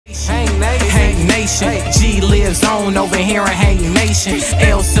Nation. G lives on over here in Hank Nation.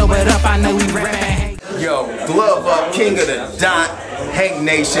 L sobered up, I know we rapping. Yo, glove up, king of the dot, Hank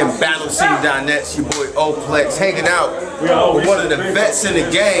Nation, battlescene.net, your boy Oplex, hanging out with one of the vets in the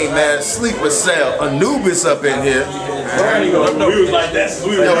game, man, sleeper cell, Anubis up in here. Yo,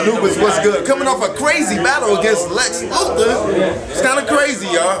 Anubis, what's good? Coming off a crazy battle against Lexx Luthor. It's kind of crazy,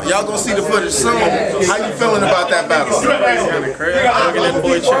 y'all. Y'all gonna see the footage soon. How you feeling about that battle? Kind of crazy. Look at that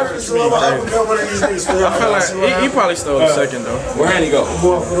boy chest. I feel like he probably stole the second though. Where'd he go?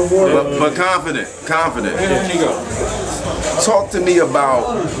 But confident. Talk to me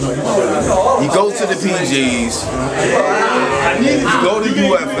about, you go to the PGs, you go to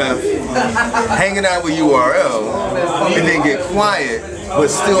UFF, hanging out with URL, and then get quiet, but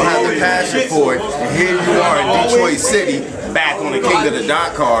still have the passion for it. And here you are in Detroit City, back on the King of the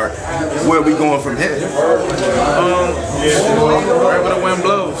Dot card. Where are we going from here? Right where the wind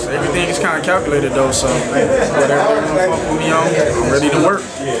blows. Everything is kind of calculated though, so whatever they're gonna fuck with me on, I'm ready to work.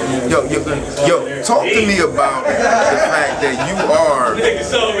 Yo, talk to me about the fact that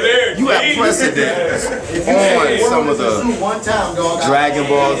you have precedent on some of the Dragon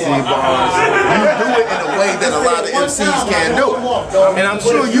Ball Z bars. You do it in a way that a lot of MCs can't do it. And I'm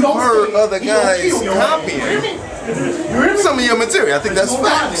sure you've heard other guys copying some of your material. I think that's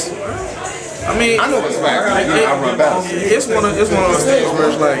facts. I mean, I know it's facts. I run battles. It's one of those things where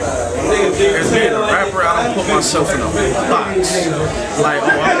it's like, as being a rapper, I don't put myself in a box. Like,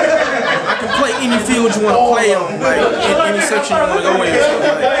 I can play any field you want to play on, like any section you want to go in. So,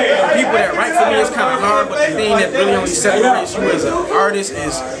 like, people that write for me is kind of hard, but the thing that really only separates you as an artist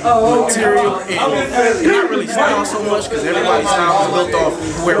is material and not really style so much, because everybody's style is built off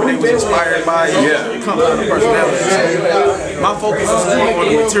whoever they was inspired by. It comes out of personality. So my focus is more on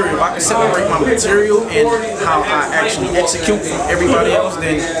the material. If I can separate my material and how I actually execute from everybody else,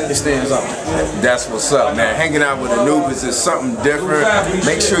 then it stands out. That's what's up, man. Hanging out with Anubis is something different.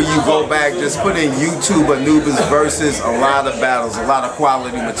 Make sure you go back, just put in YouTube Anubis versus a lot of battles, a lot of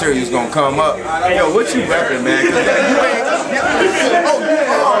quality material is gonna come up. Yo, what you repping, man? You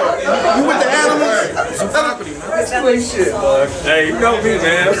with the animals? Hey, you know me,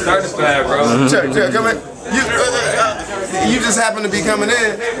 man. I'm starting to fly, bro. Check, come in. You just happen to be coming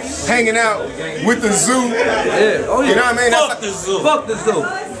in, hanging out with the zoo. Yeah. Oh, yeah. You know what I mean? Fuck the zoo. Fuck the zoo.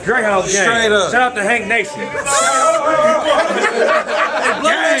 Greyhound gang. Straight up. Shout out to Hank Nation. Blur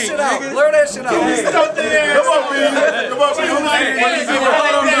that shit out. Blur that shit out. Come on, man. Come on, man.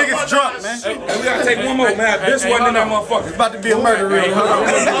 Niggas drunk, man. Hey, we gotta take one more, man. This one, then that motherfucker. It's about to be a murder reel.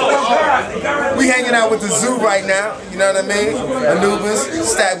 We hanging out with the zoo right now. You know what I mean?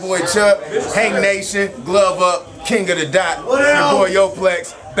 Anubis, Stack Boy Chuck, Hank Nation, glove up, king of the dot. Your boy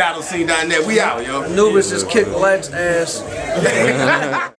Oplex, battlescene.net. We out, yo. Anubis just kicked Lexx ass.